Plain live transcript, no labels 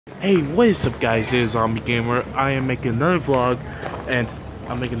Hey, what is up guys, it is Zombie Gamer. I am making another vlog, and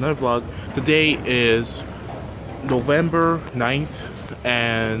Today is November 9th,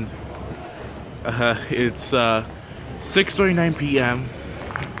 and it's 6:39 p.m.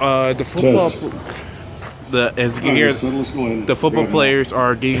 The football players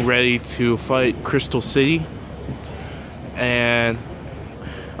are getting ready to fight Crystal City, and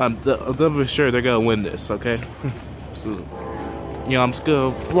I'm definitely sure they're gonna win this, okay? So, I'm just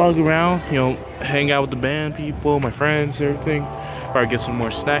gonna vlog around, hang out with the band people, my friends, everything. Probably get some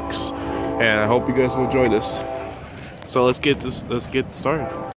more snacks, and I hope you guys will enjoy this. So let's get started.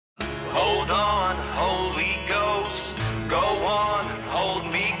 Hold on, Holy Ghost, go on,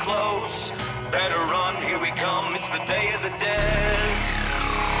 hold me close. Better run, here we come, it's the Day of the Dead.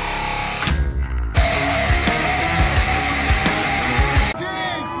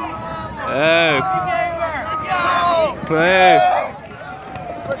 Hey, play.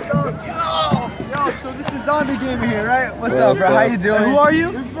 Yo, so this is Zombie Gamer here, right? What's up, bro? How you doing? Who are you?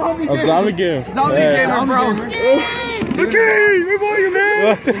 I'm Zombie Gamer. Zombie Gamer, bro. Okay, where are you, man?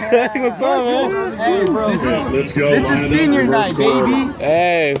 What's up, man? Hey, bro. Let's go. This is senior night, baby.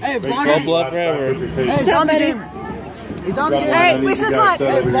 Hey, vloggers. Blood forever. Hey, Zombie Gamer. Hey, Zombie Gamer. Hey, wish us luck.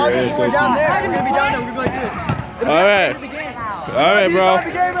 Hey, vloggers, we're down there. We're gonna be down there. We're gonna be like this. All right, bro.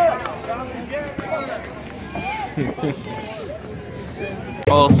 Zombie Gamer.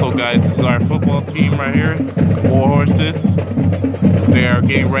 Also, guys, this is our football team right here, Warhorses. They are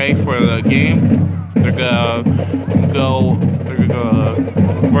getting ready for the game. They're gonna go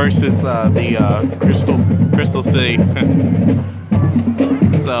versus the Crystal City.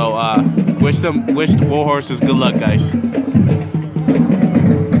 So wish the Warhorses good luck, guys.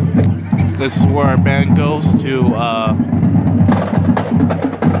 This is where our band goes to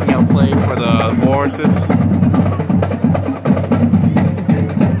play for the Warhorses.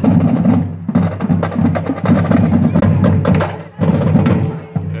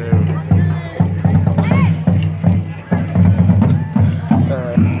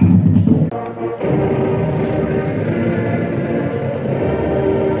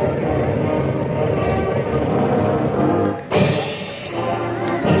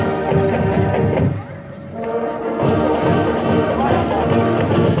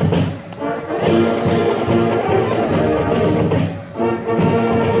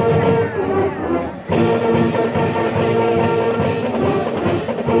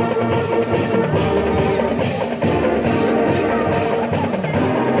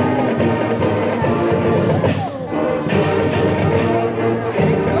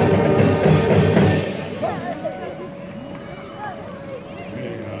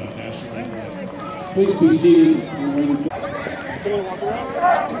 Please be seated.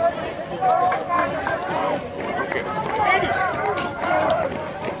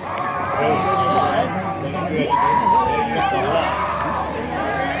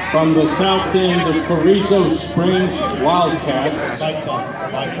 From the south end of Carrizo Springs Wildcats.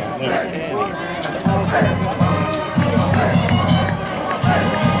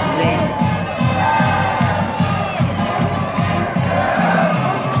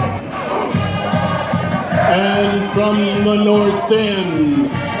 And from the north end,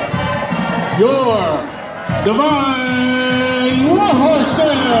 your Divine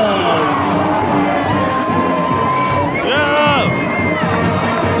Warhorses!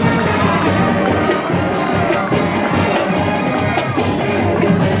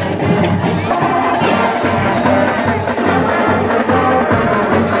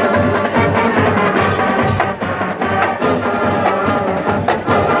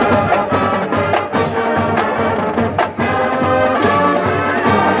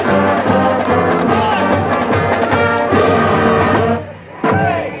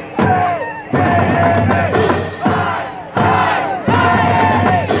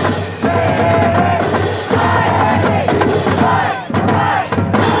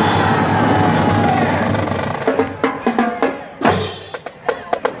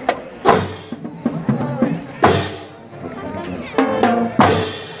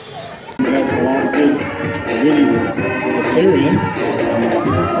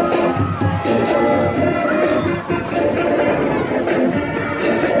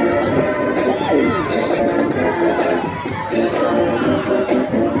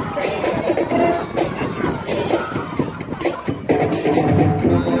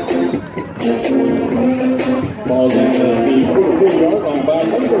 Ball's at the 44-yard line by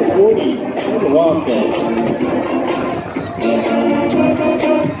number 40, Walker.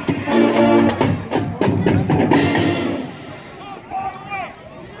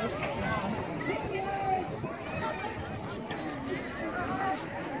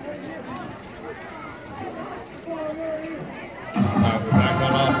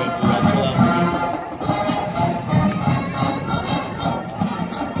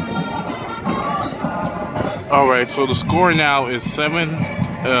 Alright, so the score now is 7,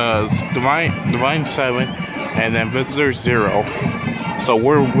 Divine 7, and then Visitor 0. So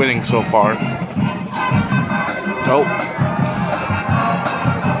we're winning so far. Oh.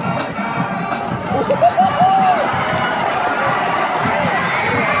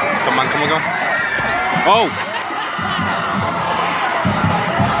 Come on, come on, go. Oh!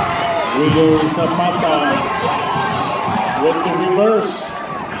 Julio Zapata with the reverse.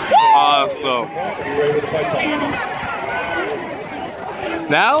 So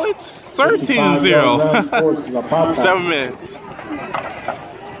now it's 13-0. 7 minutes.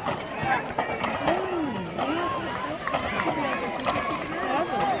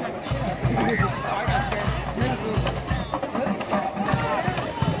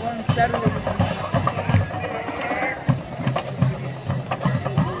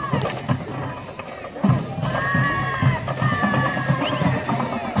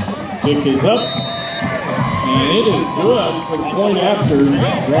 Kick is up, and it is good for the point after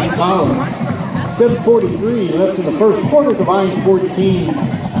Grand Column. 7:43 left in the first quarter, Divine 14. All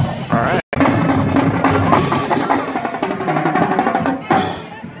right.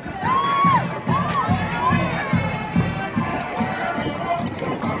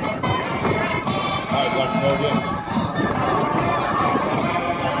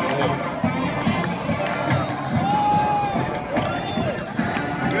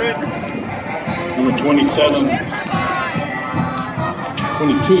 Number 27,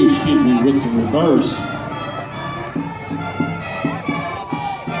 22, excuse me, with the reverse.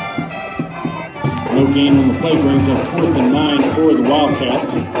 No gain on the play brings up 4th and 9 for the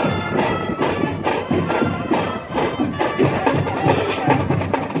Wildcats.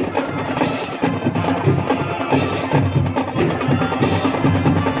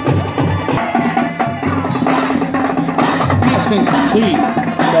 Pass incomplete.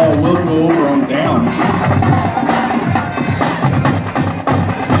 Ball will go over on downs.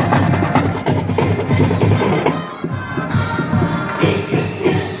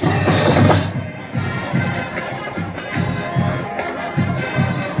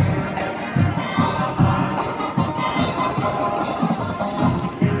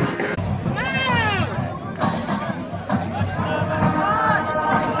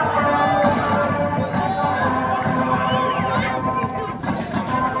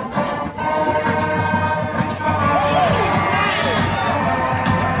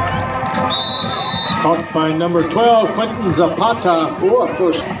 Caught by number 12, Quentin Zapata for a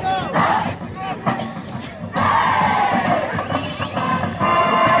first.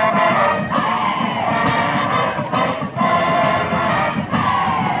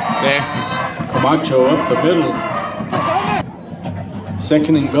 There. Camacho up the middle.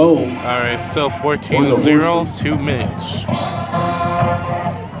 Second and goal. Alright, still 14-0, 2 minutes.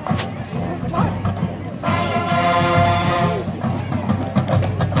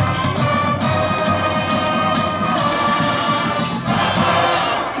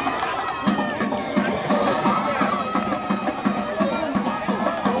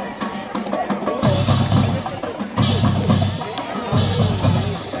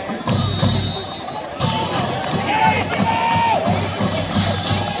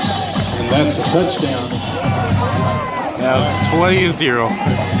 That's a touchdown. Now it's 20-0.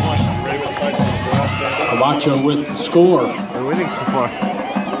 Camacho with the score. We're winning so far.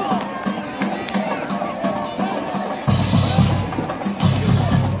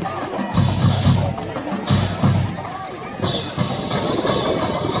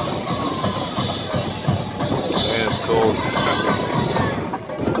 Man, it's cold.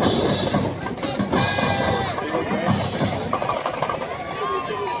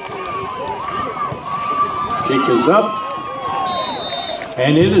 Kick is up,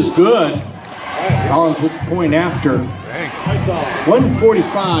 and it is good. Collins with the point after.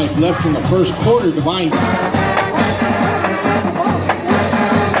 1:45 left in the first quarter. Divine.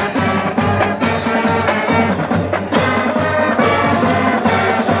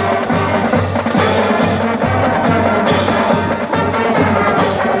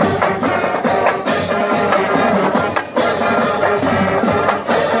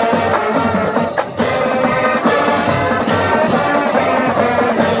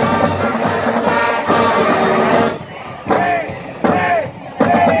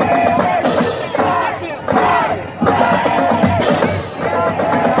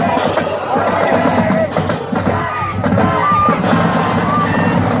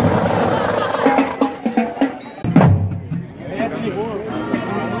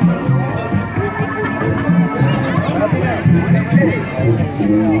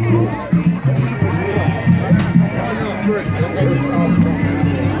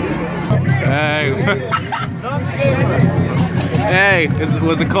 Hey,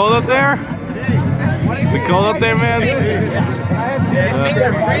 was it cold up there? Is it cold up there, man?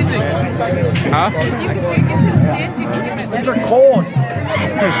 Huh? These are cold.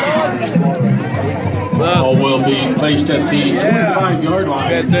 Ball will be placed at the 25-yard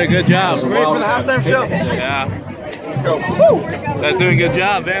line. Good job. Ready for the halftime show? Yeah. Let's go. Woo! That's doing a good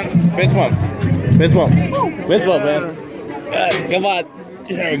job, man. Fist bump. Fist bump. Fist bump, man. Come on.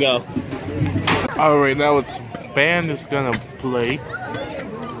 There we go. Alright, now it's band is gonna play.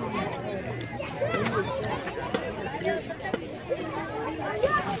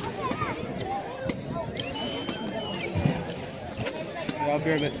 I'll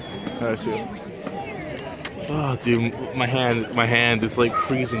be right I see. Oh, dude, my hand is like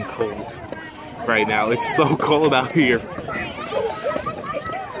freezing cold right now. It's so cold out here.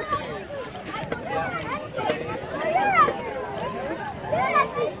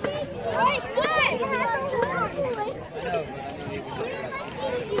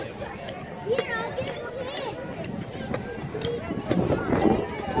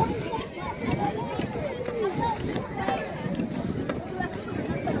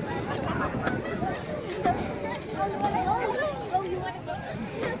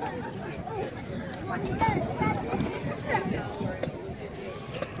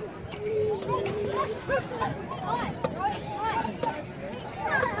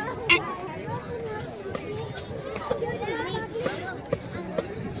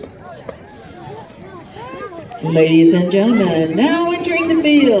 Ladies and gentlemen, now entering the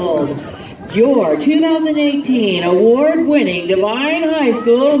field, your 2018 award-winning Divine High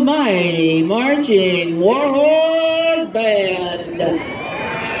School Mighty Marching Warhorse Band.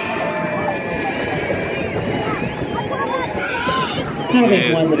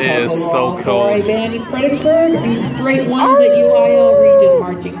 Having won the top overall for a band in Fredericksburg, and straight ones at UIL Region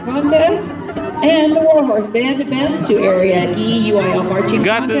Marching Contest, and the Warhorse Band advanced to Area E UIL Marching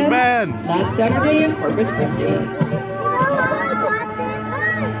Contest last Saturday in Corpus Christi.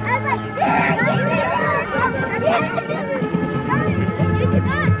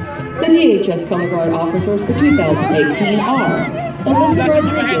 The DHS Color Guard officers for 2018 are Alyssa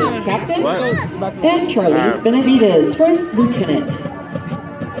Rodriguez, Captain, and Charlize Benavides, First Lieutenant.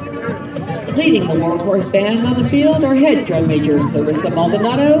 Leading the Warhorse Band on the field are head drum major Clarissa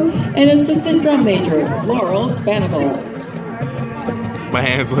Maldonado and assistant drum major Laurel Spanigal. My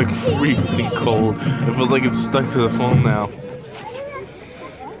hand's like freezing cold. It feels like it's stuck to the phone now.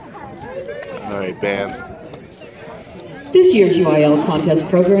 Alright, band. This year's UIL contest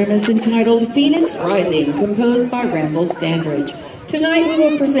program is entitled Phoenix Rising, composed by Randall Standridge. Tonight we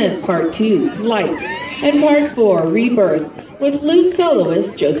will present Part 2, Flight, and Part 4, Rebirth, with flute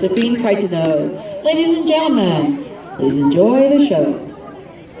soloist Josephine Titano. Ladies and gentlemen, please enjoy the show.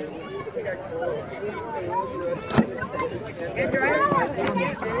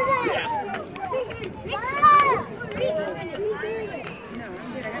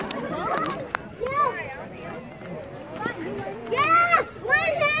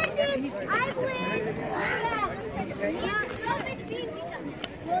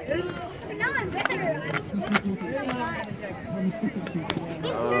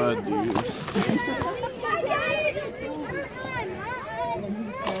 Dude.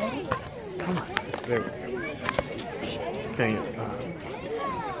 Come on. There we go. Dang it.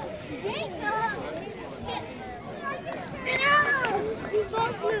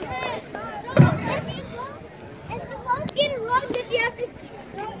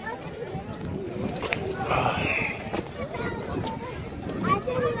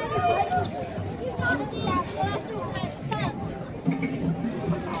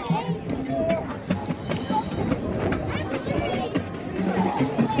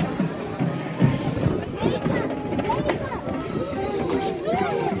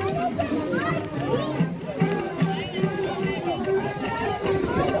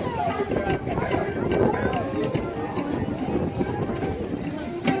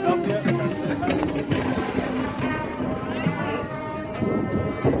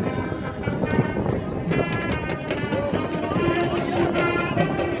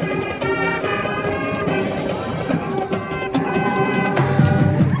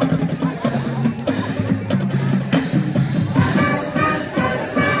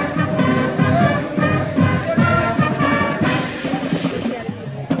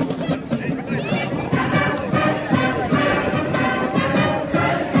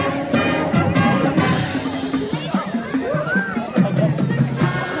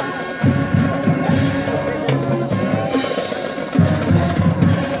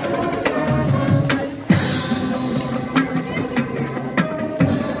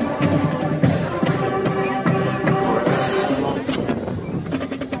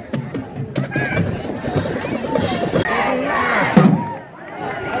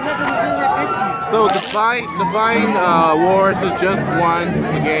 Divine Warhorse has just won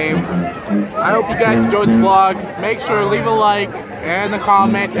the game. I hope you guys enjoyed the vlog. Make sure to leave a like and a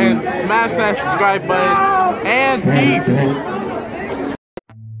comment and smash that subscribe button. And peace.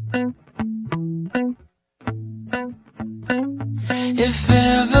 If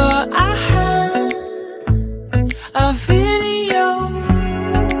ever I had a video,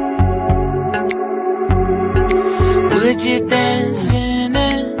 would you dance in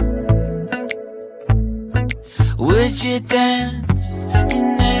it? Would you dance?